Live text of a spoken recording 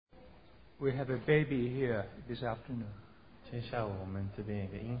We have a baby here this afternoon. 今天下午我们这边有一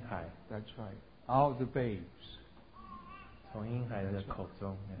个婴孩。That's right. Out of the babes. 从婴孩的口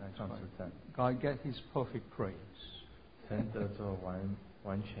中放出赞美。God get His perfect praise. 神得着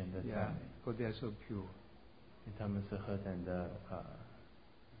完全的赞美。For they are so pure. 因为他们是何等的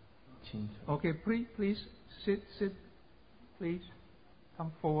清楚。Okay, please sit. Please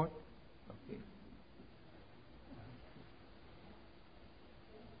come forward. Okay.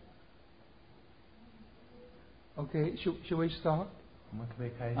 Okay, should we start? 我们可不可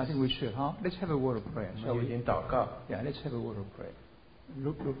以开始 I think we should, huh? Let's have a word of prayer. 我们有点祷告。Yeah, let's have a word of prayer.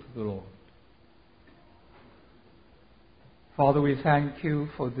 Look to the Lord. Father, we thank you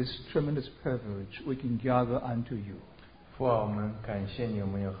for this tremendous privilege we can gather unto you. 父啊，我们感谢你，我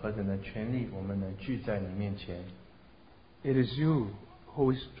们有何等的权利，我们能聚在你面前。It is you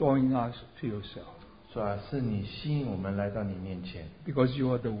who is drawing us to yourself. 主啊，是你吸引我们来到你面前。Because you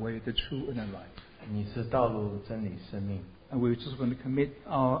are the way, the truth, and the life. 你是道路、真理、生命。And we're just going to commit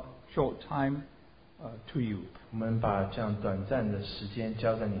our short time to you. 我们把这样短暂的时间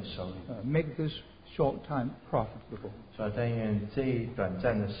交在你手里。Make this short time profitable. 主啊，但愿这一短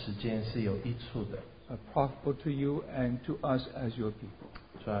暂的时间是有益处的。Profitable to you and to us as your people.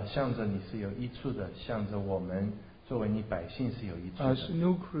 主啊，向着你是有益处的，向着我们作为你百姓是有益处的。As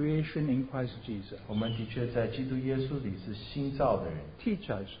new creation in Christ Jesus. 我们的确在基督耶稣里是新造的人。Teach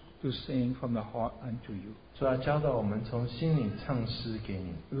us to sing from the heart unto you. 主啊，教导我们从心里唱诗给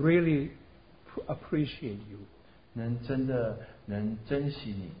你。Really appreciate you. 真的能珍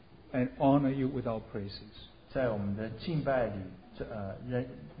惜你。And honor you with our praises. 在我们的敬拜里，愿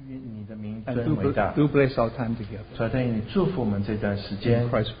你的名尊为大。Do bless our time together. 主啊，但愿你祝福我们这段时间。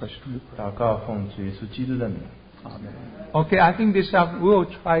Christ's precious name. 祷告奉主耶稣基督的名。Amen. Okay, I think this time we'll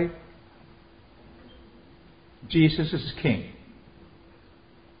try Jesus is King.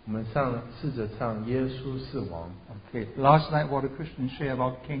 我们试着唱耶稣是王。Okay. Last night, what the Christians share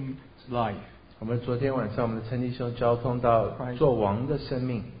about King's life. 我们昨天晚上，我们的陈弟兄交通到做王的生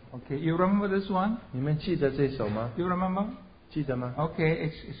命。Okay, you remember this one? 你们记得这首吗 You remember? 记得吗 Okay,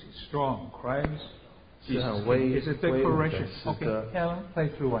 it's strong. Christ 是很威武的诗歌。 Okay, Helen, play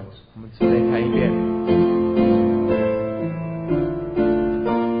through once. 我们再弹一遍。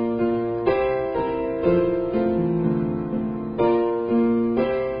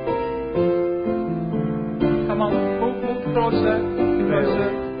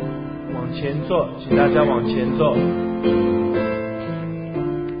往前坐，请大家往前坐。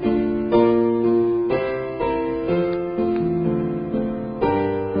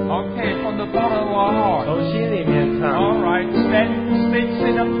Okay, from the bottom of our heart. 从心里面唱。All right,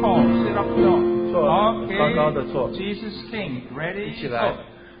 sit up tall, sit up tall. 坐， Okay, 高高的坐。 Jesus King, ready? 一起来。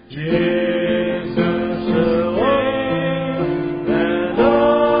Jesus is King.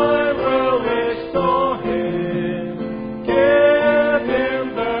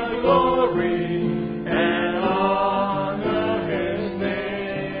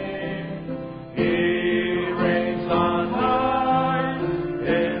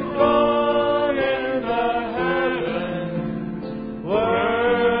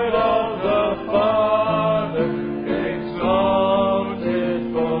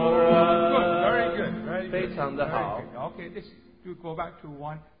 Okay, let's go back to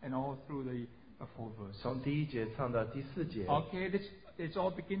 1 and all through the 4 verses. 从第一节唱到第4节。Okay, let's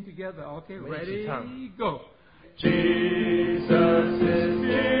all begin together. Okay, 我们一起唱。 ready, go. Jesus is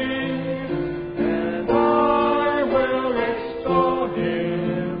King, and I will extol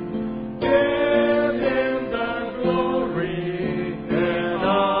Him, give Him the glory and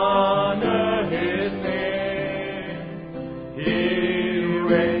honor His name. He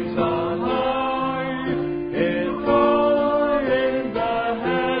reigns on high, enthroned in the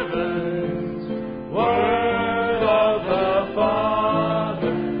heavens, word of the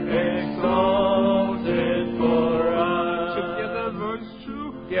Father, exalted forever. Together, verse 2.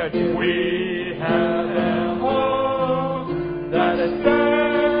 第二节。 We have a hope that is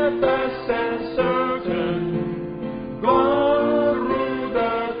steadfast and certain, gone through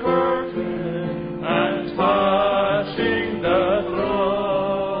the curtain and touching the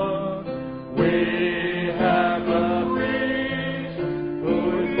throne. We have a priest who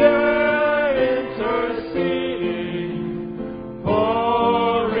is there interceding,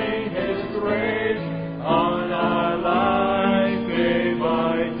 pouring His grace on our life day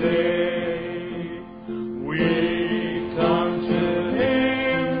by day.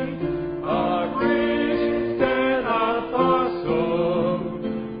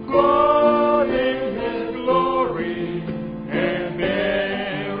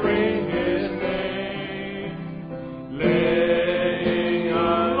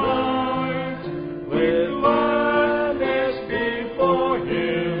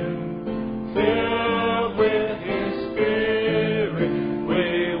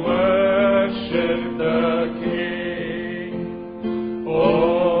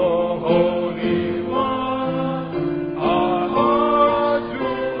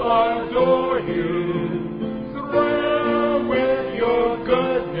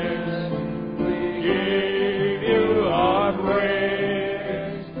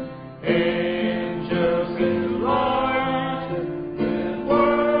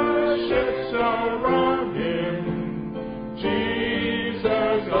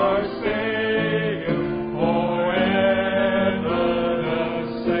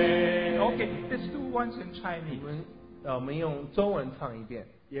 Let's do once in Chinese. 我们用中文唱一遍。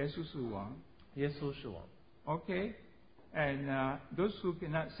耶稣是王。耶稣是王。Okay, and those who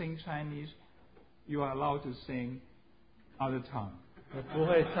cannot sing Chinese, you are allowed to sing other tongue. 不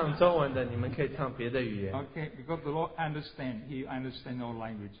会唱中文的，你们可以唱别的语言。Okay, because the Lord understands. He understands all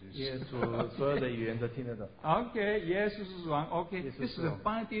languages. 耶稣所有的语言都听得懂。Okay, 耶稣是王。Okay, this is a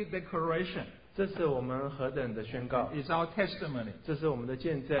mighty declaration. 这是我们何等的宣告。It's our testimony. 这是我们的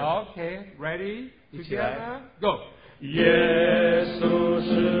见证。Okay, ready? 一起来 Together, go. 耶稣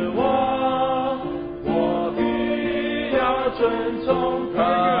是王，我必要尊崇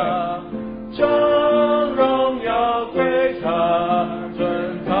他，将荣耀归他，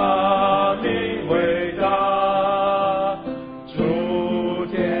尊他名伟大。诸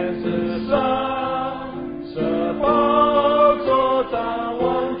天之上，设宝座掌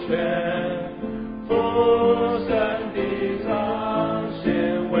王权，父神的彰显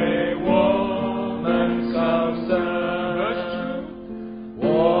为我们高升。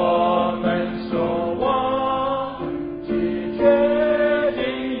我们守望，既决定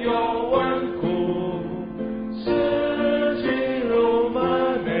有稳固，视进入门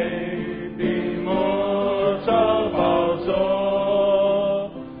内，闭目照宝座。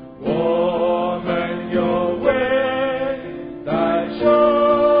我们有为代求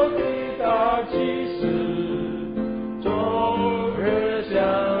的大祭司，终日向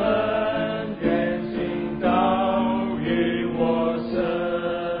恩典倾倒于我身。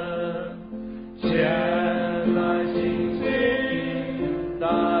前来亲近大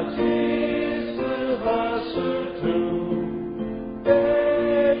祭司和使徒，背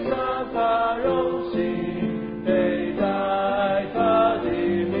上他荣幸，背在他的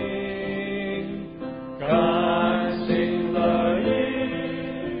名，甘心乐意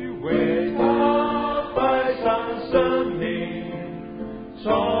为他摆上生命，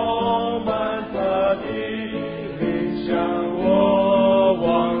充满他的理想，我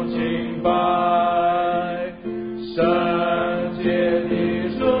望敬拜。圣洁的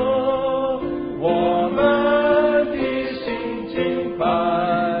主，我们的心敬拜，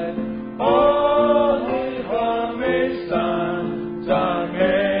你和美善赞美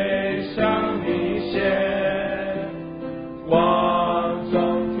向你献，光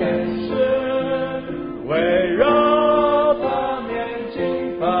中天使围绕他面敬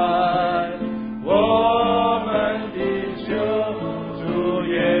拜，我们的救主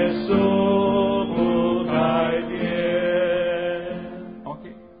耶稣不改变。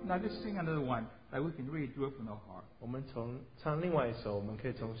Okay, now let's sing another one that we can really do it from the heart. 我们唱另外一首，我们可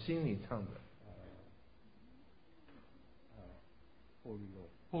以从心里唱的。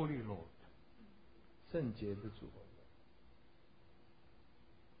Holy Lord. 圣洁的主。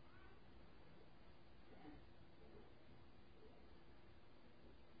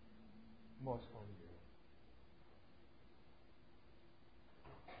Most holy Lord.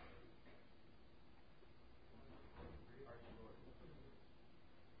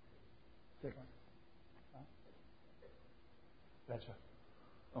 That's right.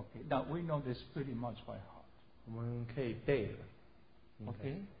 Okay, now we know this pretty much by heart. 我们可以背了。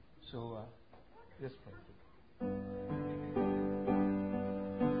Okay, so let's pray.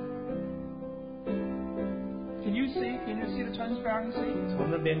 Can you see? Can you see the transparency? 从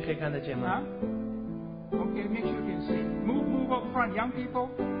那边可以看得见吗？ Okay, make sure you can see. Move up front, young people.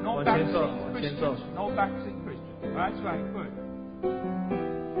 No 往前走， backseat 往前走。 Christians. No backseat Christians. That's right. Good.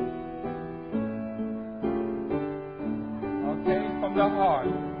 Okay, from the heart.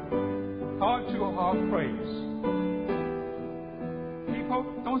 Heart to heart praise. People,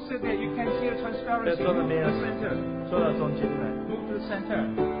 don't sit there. You can't see the 在 transparency. 坐那 Move 边 to the center. 坐到中间来。 Move to the center.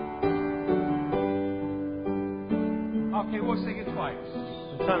 Okay, we'll sing it twice.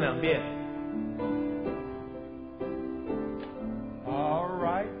 唱两遍。 All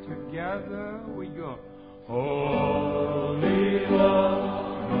right, together we go. Holy Lord,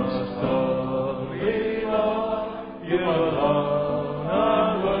 most holy Lord, you alone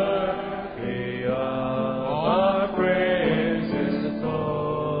are worthy of our praises.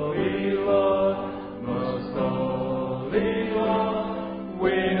 Holy Lord, most holy Lord,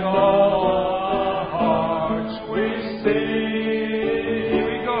 with all our hearts we sing. Here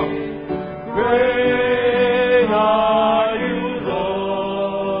we go. Great are you, Lord,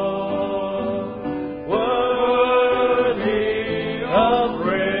 worthy of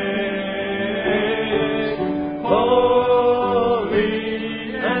praise, holy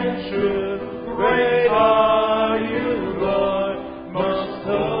and true. Great are you, Lord, most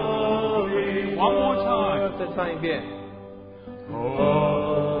holy. One more time. 再唱一遍。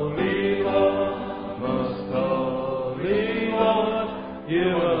 Holy Lord, most holy Lord, you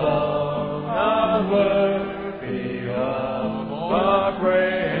alone are worthy of our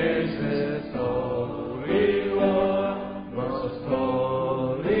praises, Holy Lord, most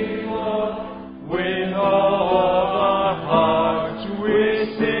holy Lord. With all our hearts we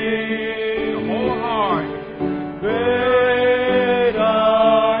sing, The whole heart. Great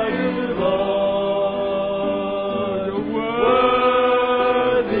are you, Lord,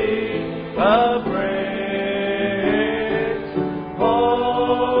 worthy of praise,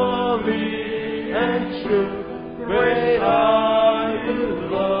 holy and true. Great are you,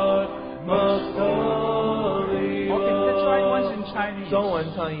 Lord, most holy Okay, let's try it Lord. once in Chinese. 中文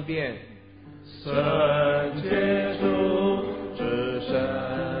唱一遍。圣洁主，至圣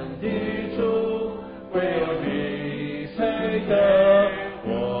的主，唯有你配得我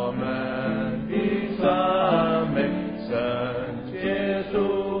们的赞美。圣洁主，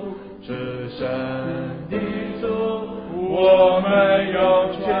至圣的主，我们用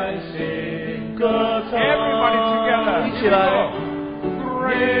全心歌唱。 Everybody together. 一起来。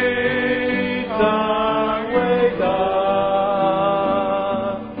Great are伟大。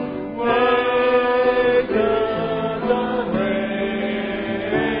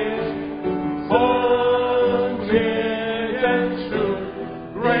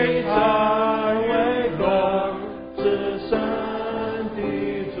Great are we, Lord, 至圣的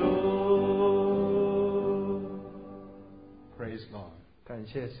主。 Praise Lord. 感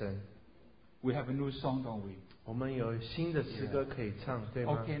谢神， We have a new song, don't we? 我们有新的诗歌可以唱，对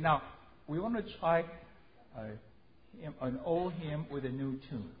吗？ Okay, now we want to try an old hymn with a new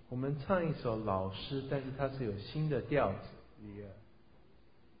tune. 我们唱一首老诗，但是它是有新的调子。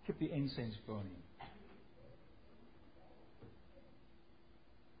 Keep the incense burning.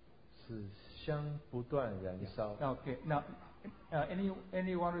 是香不断燃烧。 Okay, now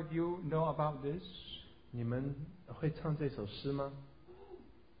any one of you know about this? 你们会唱这首诗吗？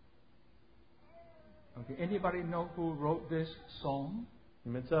 Okay, anybody know who wrote this song? 你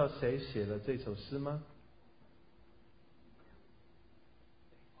们知道谁写了这首诗吗？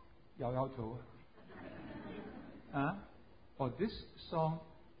摇摇头。Oh, this song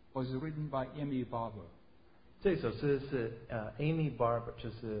was written by Amy Barber. 这首诗是Amy Barber， 就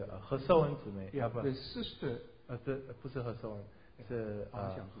是何寿文姊妹， Yeah, 不 the sister. 不是何寿文，是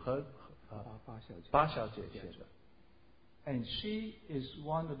巴小姐。巴小姐写的。 And she is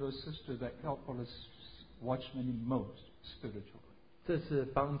one of those sisters that helped us watchmen most spiritually. 这是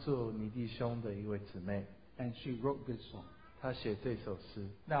帮助你弟兄的一位姊妹， And she wrote this song. 她写这首诗，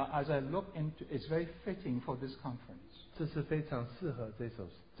 Now, as I look into, it's very fitting for this conference. 这是非常适合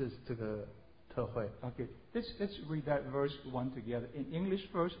这个特会。 Okay, let's read that verse one together in English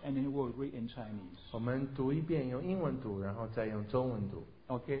first, and then we'll read in Chinese. 我们读一遍，用英文读，然后再用中文读。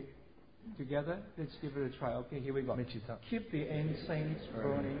 Okay, together, let's give it a try. Okay, here we go. 我们一起唱。 Keep the incense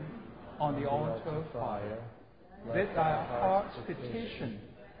burning on the altar fire. Let thy heart's petition,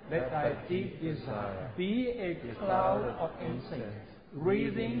 let thy deep desire be a cloud of incense,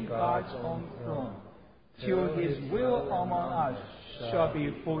 wreathing God's own throne, till his will among us shall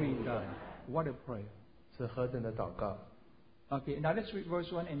be fully done. What a prayer. 是何等的祷告！ Okay, now let's read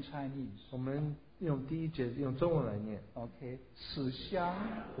verse 1 in Chinese. 我们用第一节用中文来念。 Okay. 此香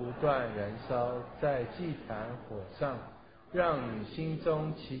不断燃烧在祭坛火上，让你心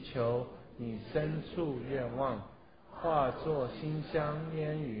中祈求，你深处愿望，化作馨香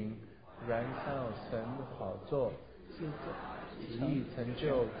烟云，燃烧神的宝座，旨意成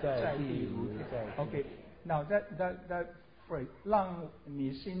就在地如在天。 Okay, now that phrase, 让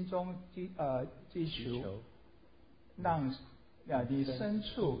你心中祈求，让你深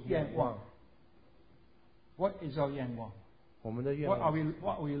处愿望。What is our 愿望？我们的愿 What 望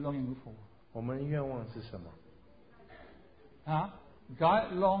are we longing for? 我们愿望是什么？ What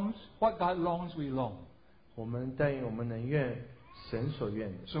God longs, we long. 我们但愿我们能愿神所愿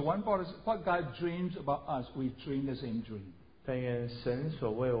的。 So one part is what God dreams about us, we dream the same dream. 但愿神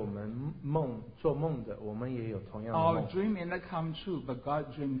所为我们做梦的，我们也有同样的 Our 梦。 dream may not come true, but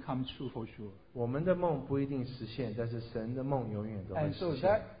God's dream comes true for sure. 我们的梦不一定实现，但是神的梦永远都会 And so 实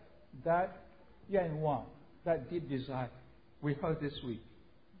现。 that 愿望, that deep desire, we heard this week.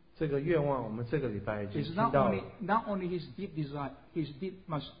 这个愿望，我们这个礼拜已经 It's 听 not 到了。 only his deep desire, his deep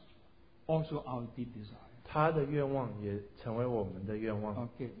must also our deep desire. 他的愿望也成为我们的愿望。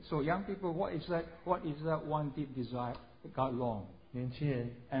 Okay, so young people, what is that one deep desire that God longs? 年轻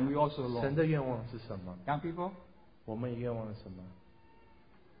人， And we also 神 long. 的愿望是什么？ Young people, 我们也愿望什么？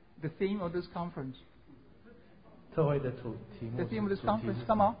 the theme of this conference. 特会的题目 The theme of 是 this 主题 conference, 是什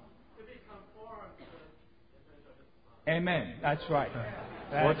come 么 on. Amen. That's right.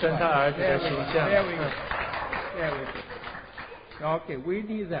 活成他儿子的形象。 There we go. There we go. Okay, we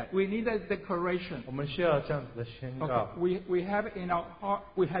need that. We need that declaration. 我们需要这样子的宣告。 Okay, we have it in our heart.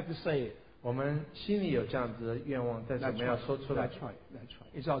 We have to say it. 我们心里有这样子的愿望，但是我们要说出来。 That's right. That's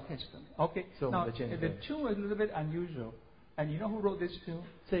right. It's our testimony. Okay. 是我们 Now 的见证。 the tune was a little bit unusual, and you know who wrote this tune?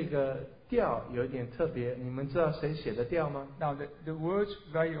 这个调有一点特别，你们知道谁写的调吗？ Now the words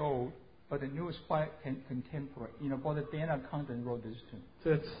very old, but the new is quite contemporary. You know, Brother Dana Condon wrote this tune.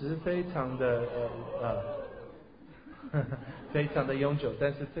 这个词非常的非常的悠久，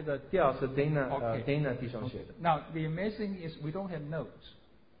但是这个调是 Dana 弟兄写的。 Now the amazing is we don't have notes,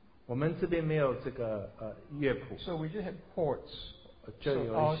 我们这边没有这个乐谱， so we just have chords. 就 So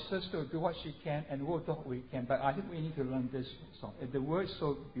有 our 一些 sister do what she can, and we'll do what we can. But I think we need to learn this song. The words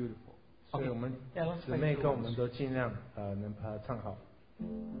so beautiful. 所以我们 Ellen 姊 play 妹 the 跟我们 words. 都尽量能把它唱好。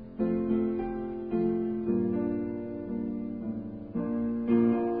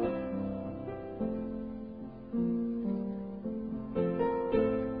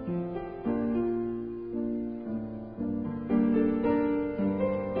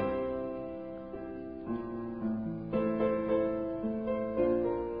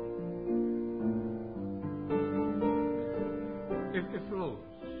 If it flows.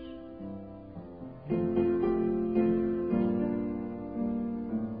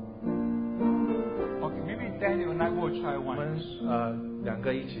 Okay, maybe Daniel and I will try 我们 once. 两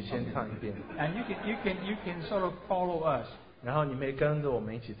个一起先唱一遍， And you can sort of follow us. 然后你们也跟着我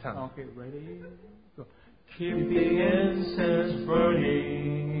们一起唱。 Okay, ready? Go. Keep the incense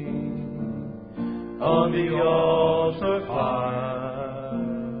burning on the altar fire.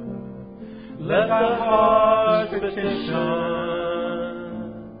 Let the heart's petition,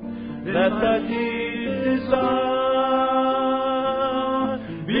 let the deep desire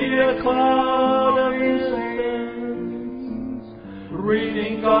be a cloud of incense,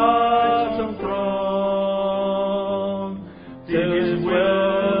 reading God's own throne, till His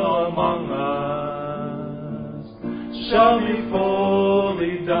will among us shall be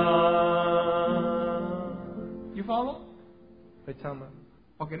fully done. You follow? 会唱吗？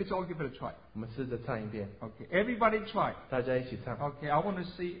 Okay, let's all give it a try. 我们试着唱一遍， Okay, everybody try. 大家一起唱。 Okay, I want to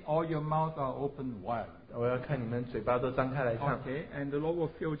see all your mouth are open wide. 我要看你们嘴巴都张开来唱， Okay, and the Lord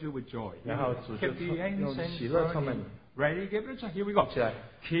will fill you with joy. 然后主就 Keep the 用 incense 喜乐充满 burning. 你。 Ready? Give it a try. Here we go. 起来，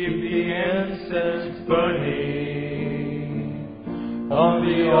 Keep the incense burning on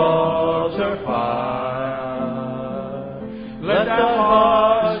the altar fire. Let the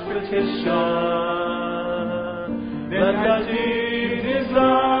heart's petition, let the deep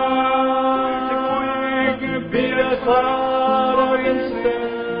desire be a cloud of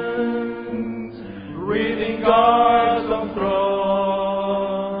incense, reading God's own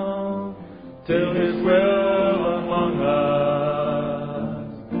throne, till His will among us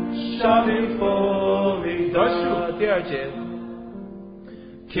shall be fully done. 第二节，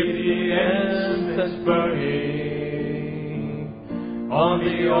 Keep the incense burning on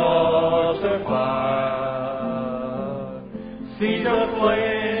the altar fire. Feed the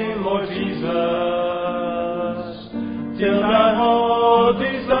flame, Lord Jesus, till thy whole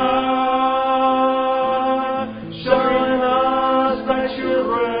desire shall in us, thy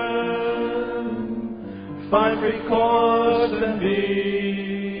children, find free course and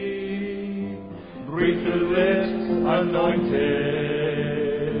thee. Breathe through lips anointed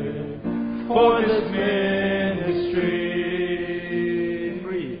for this ministry.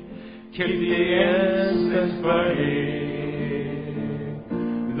 Keep the incense burning,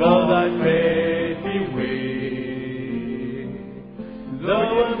 though thy faith be weak,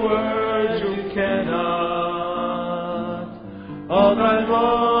 though in words you cannot all thy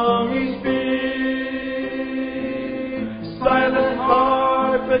longings speak. Silent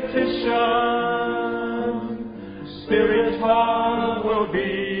heart petition, Spirit tongue will be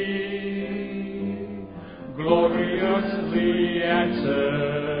gloriously answered.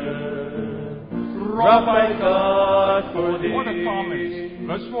 Wrought by God for thee. What a promise.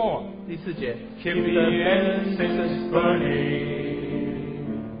 Verse 4. 第四节， Keep the incense burning,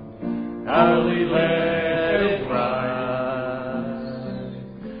 hourly let it rise,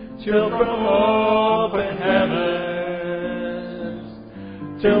 till from open heavens,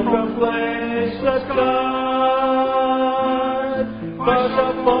 till from flameless skies, fire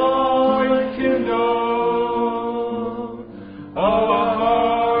shall fall and kindle all our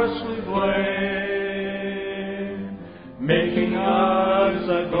hearts with flame, making us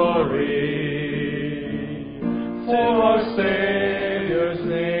a glory for our Savior's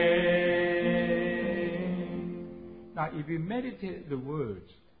name. Now, if you meditate the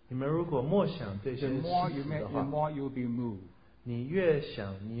words, 你们如果默想这些 the 诗 more you 词的 the 话， more you'll be moved. 你越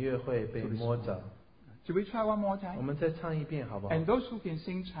想，你越会被摸着。Should we try one more 我 time? 们再唱一遍好不好？ And those who can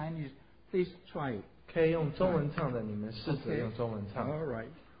sing Chinese, please try it. 可以用中文唱的，你们试着 Okay. 用中文唱。 All right.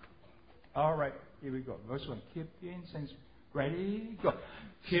 All right. Here we go. Verse 1. Keep the incense. Ready? Go.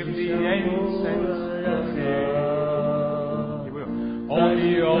 Keep the incense burning. Here we go. On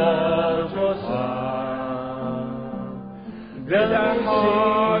the altar side. Let thy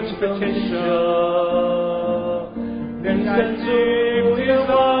heart's petition, let thy deep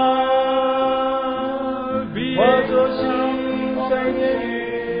desire be exalted.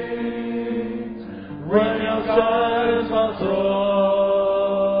 荣耀山操作，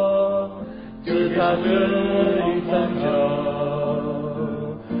就他这里拯救，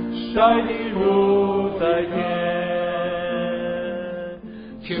帅的路在天，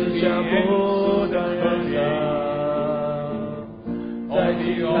天下不断燃烧，在地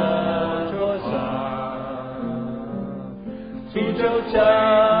上桌上，诅咒加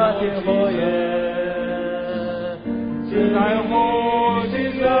添火焰，自来火尽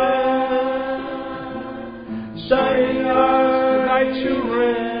燃。Shining are thy children,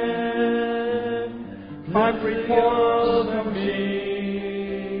 my report of me,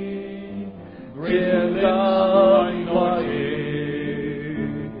 great and anointing,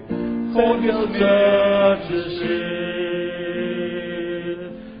 for your church is here,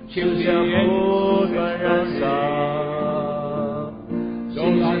 就像不断燃烧，心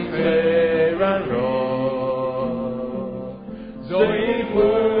情虽软弱，所以不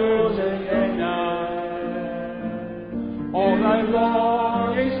能忍耐。All thy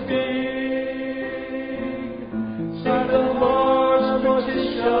longing speak, sing the Lord's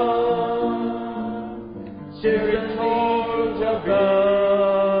petition, share the tones of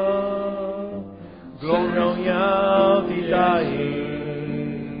God, 光荣耀的大音，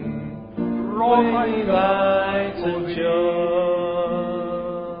为你来拯救，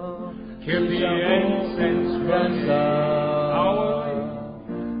天地incense burning,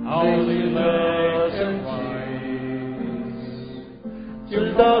 hourly love and peace.直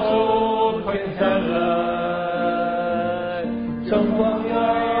到主回再来，将光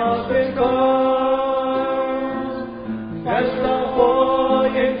耀宣告，燃烧火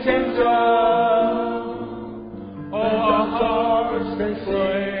焰前走。All our hearts can sway，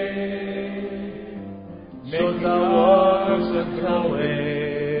 受到我神口味，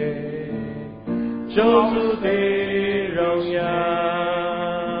救主的荣耀。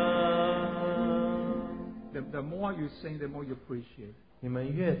The more you sing, the more you appreciate. 你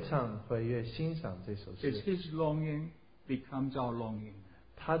们越唱会越欣赏这首 It's 诗， His longing becomes our longing.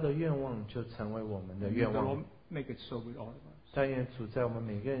 他的愿望就成为我们的愿 The 望。 Lord make it so with all of us. 但愿主在我们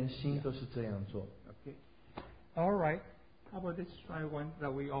每个人心都是这样做。 Okay. All right. How about this try one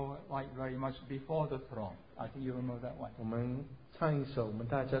that we all like very much, Before the Throne? I think you remember that one. 我们唱一首我们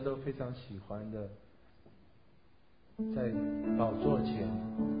大家都非常喜欢的，在宝座前。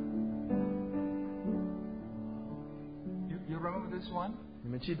You remember this one? 你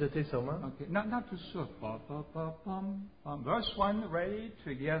们记得这首吗？ Okay. Not too soon. Verse 1, ready?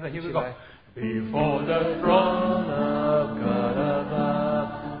 Together. Here we 一起 go. 来。 Before the throne of God above,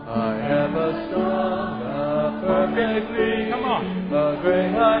 I have a strong, a perfect plea. Come on. A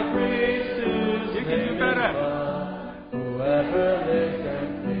great high priest whose you can do better. Whoever lives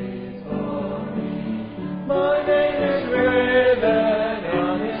and pleads for me. My name is written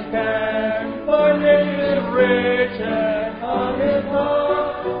on his hand. My name is written on his heart.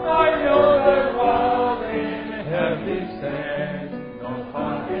 I know that while in heaven stands, no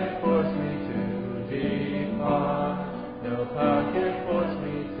power can force me to depart. No power can force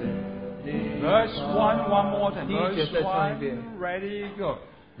me to depart. Verse 1, one more time. Verse 1, ready, go.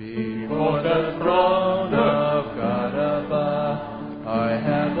 Before the throne of God above, I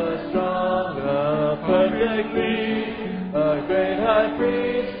have a strong, a perfect plea, a great high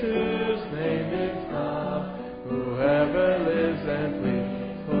priest whose name is love, whoever lives and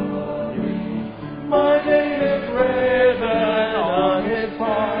pleads for me. My name is written on his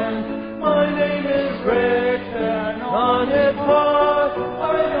heart, my name is written on his heart.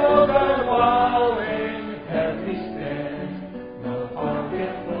 I know that while in heaven stands, no power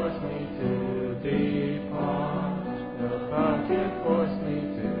can force me to depart. No power can force me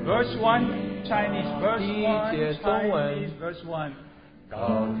to. Verse 1, Chinese. Verse 1, Chinese. Verse 1.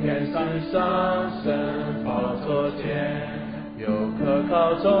 高天之上神宝座前，有可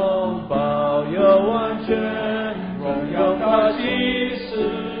靠中保有完全，荣耀他既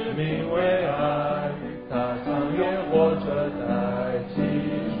是名为爱，他常也活着在祈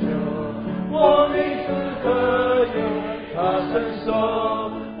求。我名字可有他伸手，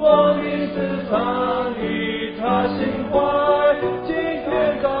我名字常以他心怀，今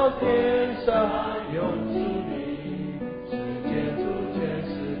天高天上永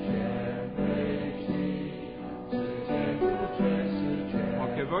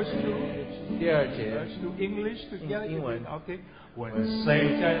Verse 2. 第二节 Verse 2. English together. 英文 Okay. When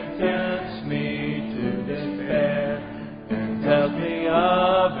Satan tempts me to despair and tells me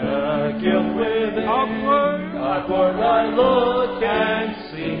of the guilt within, upward I look and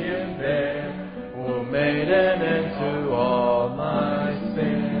see Him there, who made an end to all my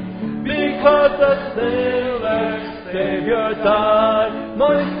sin. Because the sinless Savior died,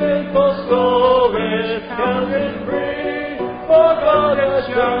 my sinful soul is counted free. For God has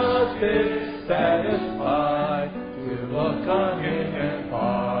justice satisfied to look on Him and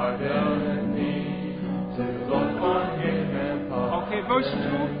pardon me. To look on Him and pardon. Okay, verse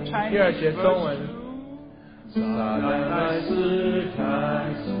 2. 第二节 Chinese. 中文 Verse 2. 撒旦来试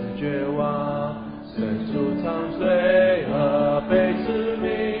探是绝望，身处长罪和被致命，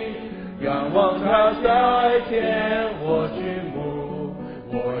仰望他在天我举目，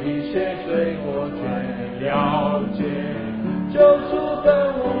我一切罪过全了解，救主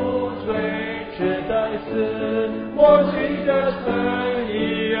的无罪却在此，我心的诚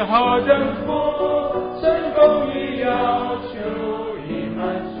意和征服，神公义要求已满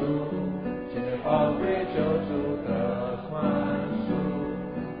足，借宝贵救主的宽恕，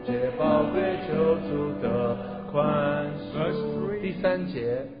借宝贵救主的宽恕。第三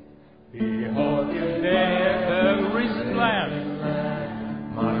节 Behold, there the risen Lamb,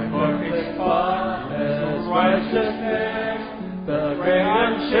 my perfect spotless righteousness, the great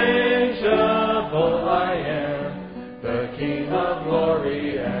unchangeable I am, the King of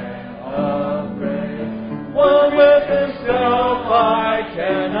glory and of grace. One with Himself I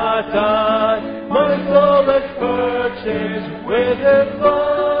cannot die, my soul is purchased with His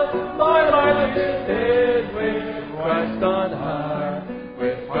blood, my life is hid with Christ on high,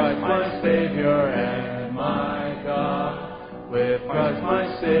 with Christ my Savior and my God, with Christ my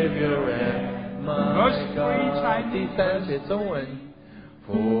Savior and my God. 第三节中文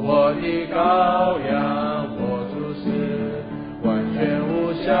复活的羔羊，我主是完全无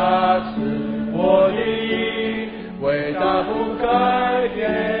瑕疵，我的义伟大不改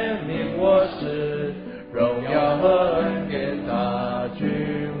变，令我是荣耀和恩典大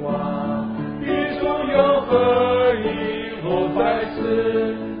君王，一主永和一路在此，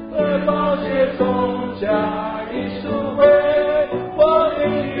得宝血中加以赎回，我与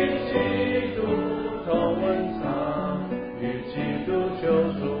基督同温藏，与基督救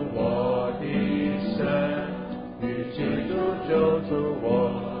主我的神，与基督救主我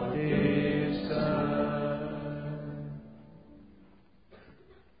的神。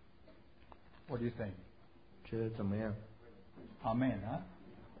What do you think? 觉得怎么样 Amen, huh?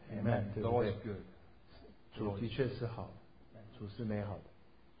 Amen，对不 Lord 对 is good. 主的确是好，主是美好的。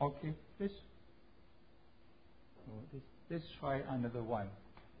 Okay, let's try another one.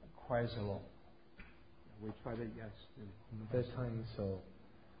 Christ alone. We tried it yesterday. 我们再唱一首《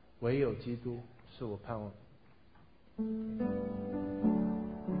唯有基督是我盼望》。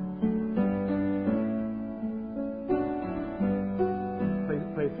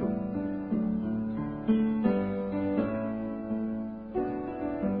 Play through.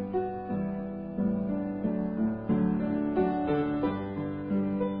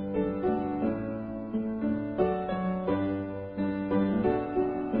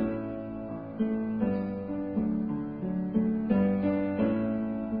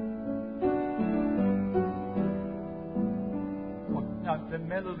 Now the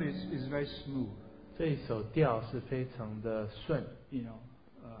melody is very smooth. 这一首调是非常的顺， You know,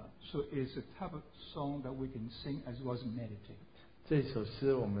 so it's a type of song that we can sing as well as meditate. 这首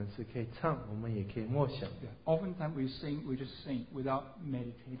诗我们是可以唱，我们也可以默想的。 Oftentimes we just sing without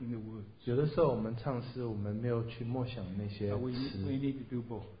meditating the words. 有的时候我们唱诗，我们没有去默想那些 But we 词， need to do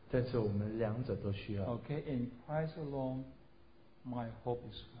both. 但是我们两者都需要。 Okay, in Christ alone, my hope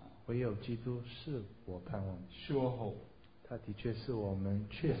is found. 唯有基督是我盼望的， Sure hope. 他的确是我们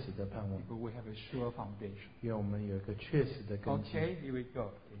确实的盼望， But we have a sure foundation. 因为我们有一个确实的根基。 Okay, here we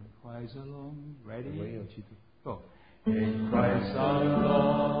go. In Christ alone, 唯 ready? 有基督。 Go. In Christ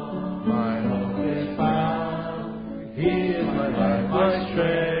alone, my hope is found. He is my life, my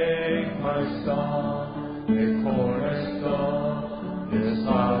strength, my song. The cornerstone, the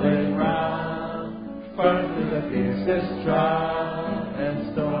solid ground, firm through the fiercest drought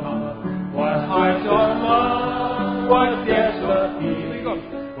and storm. What heights are won, what depths of peace.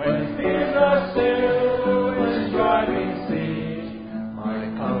 When fears are still, when striving cease, my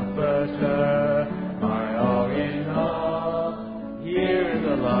comforter, my all in all. Here in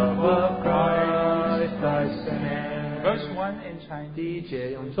the love of Christ I stand. Verse 1 in Chinese. 第一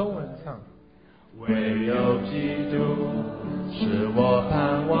节用中文唱，唯有基督是我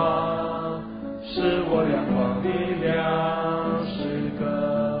盼望，是我阳光的亮时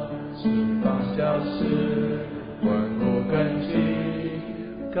刻。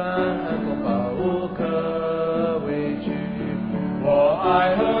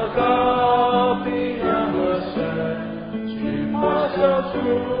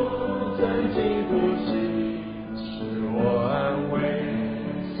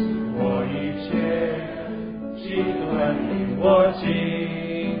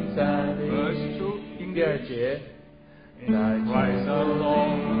站立。 Verse 2, 第二 English. 节，在基督里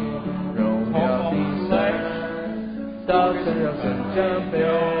荣耀的神，道成肉身将卑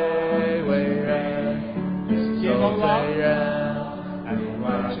微人，接受罪人。And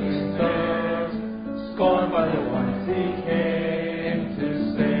righteousness, scorned by the ones he came to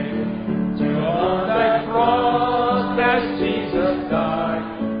save. To on that cross as Jesus died,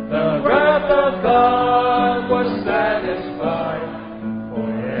 the wrath of God was satisfied. For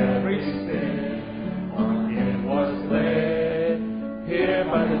every sin it was laid here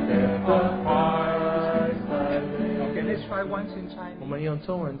by the death of Christ. Okay, let's try once in 我 Chinese. 们用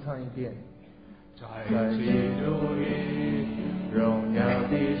中文唱一遍。在在基督里荣耀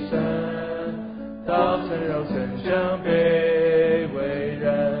的神，道成肉身将卑微人，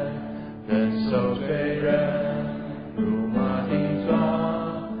忍受罪人，辱骂的撞，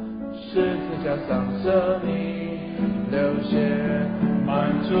十字架上舍命流血，满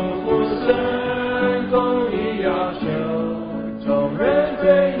足父神公义要求，众人罪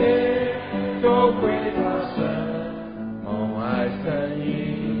孽都归他身，蒙爱诚意，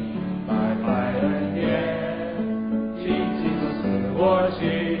白白恩典，亲近主使我心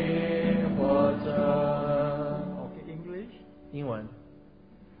活着。 Okay, English. 英文。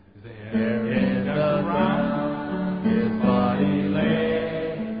 there in the ground His body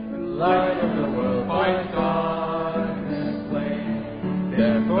lay, light of the world by darkness slain.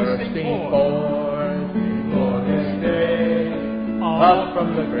 Then bursting forth in glorious day, up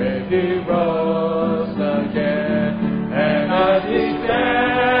from the grave he rose again. And as he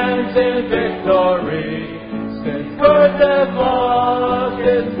stands in victory, sin's curse has lost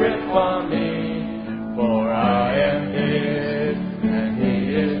its grip on me. For I am his, and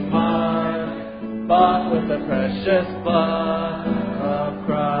he is mine, bought with the precious blood of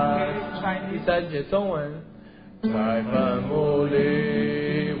Christ. 第三节中文，在坟墓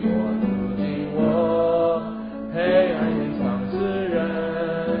里，我住进我，黑暗隐藏之人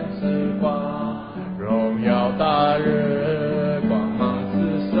之光，荣耀大日，光芒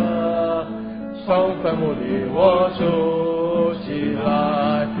四射，从坟墓里我出起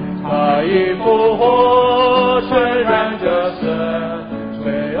来，他已复活，全然得胜，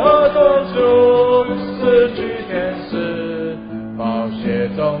罪恶得主，失去天使，宝血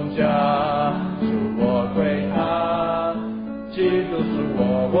中加，属我归他，基督属我，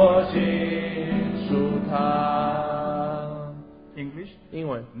我竟属他。 English. 英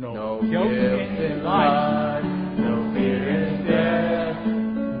文 No guilt in life, no fear in death.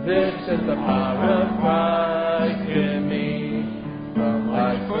 This is the power of Christ in me. From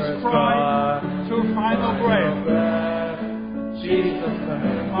life's first cry to final grave. Jesus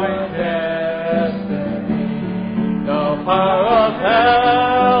commands my destiny. No power of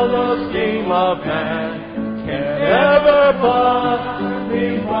hell, no scheme of man can ever pluck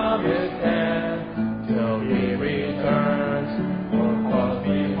me from his hand till he returns or calls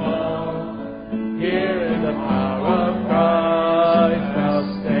me home. Here in the power of Christ I'll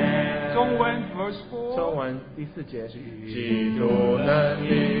stand. 中文 verse 4. 中文第4节，基督能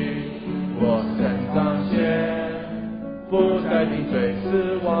力，我身彰显，不再定罪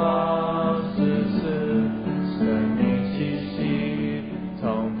死亡世事，生命气息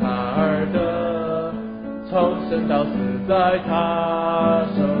从他而得，从生到死在他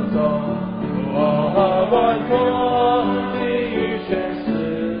手中。我托地狱权势，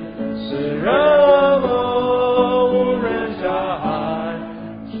使人恶无人下海，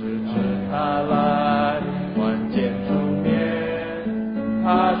直至他来，万剑出面，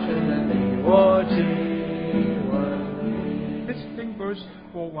他却能领我进稳里。 Let's sing verse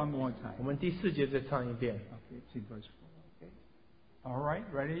 4 one more time. 我们第4节再唱一遍。 Okay, sing verse 4. Okay. All right,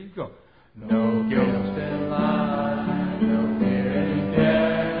 ready, go. No guilt in life, no fear in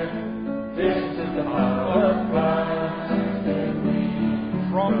death. This is the power of Christ in me.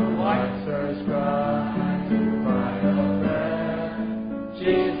 From life's first cry to final breath,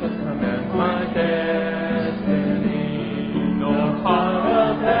 Jesus commands my destiny. No power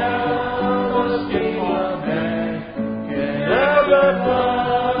of hell, no scheme of man can ever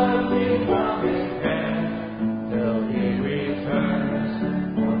pluck me from his hand till he returns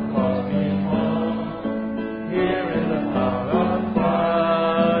or calls me home. Here in the power of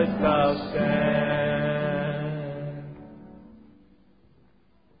Christ I'll stand.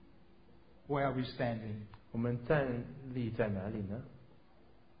 Where are we standing? 我们站立在哪里呢？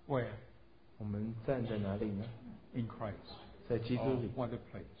 Where? 我们站在哪里呢？ In Christ. 在基督 Oh, 里， what a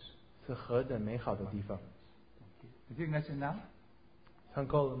place. 是何等美好的地方！ You think that's enough? 唱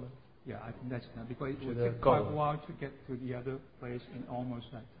够了吗？ Yeah, I think that's enough because it will 觉得 take 够 quite 了。 a while to get to the other place in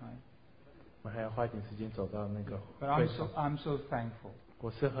almost that time. 我们还要花一点时间走到那个 But 会 I'm 场 so。I'm so thankful. 我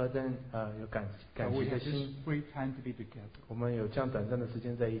是何等有感 That we 激的 have this 心， brief time to be together, 我们有这样短暂的时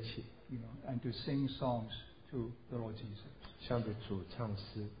间在一起， and to sing songs to the Lord Jesus. 向着主唱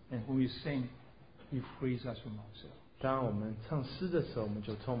诗。 And when we sing, He frees us from ourselves. 当我们唱诗的时候，我们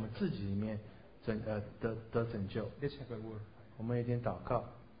就从我们自己里面得拯救。 Let's have a word. 我们有点祷告。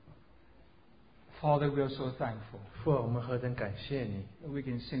 Father, we are so thankful 父啊，我们何等感谢你， that we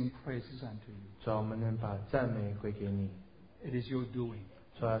can sing praises unto you. 主啊，我们能把赞美归给你， It is your doing.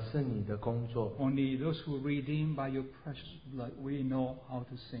 主啊，是你的工作。 Only those who are redeemed by your precious blood, we know how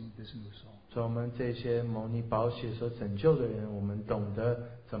to sing this new song. 主啊，我们这些蒙你宝血所拯救的人，我们懂得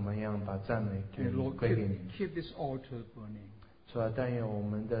怎么样把赞美 And Lord, 归给你。 keep this altar burning. 主啊，但愿我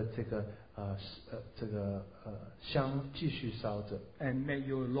们的香继续烧着， And may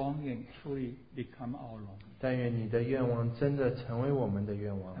your longing truly become our longing. 但愿你的愿望真的成为我们的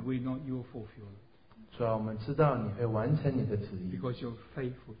愿望。 And we know you will fulfill it 主啊，我们知道你会完成你的旨意， because you're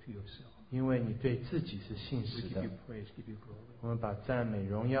faithful to yourself. 因为你对自己是信 We 实 give 的 you。praise, give you glory. 我们把赞美、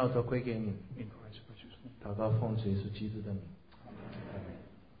荣耀都归给你。 In Christ's precious name. 祷告奉主耶稣基督的名。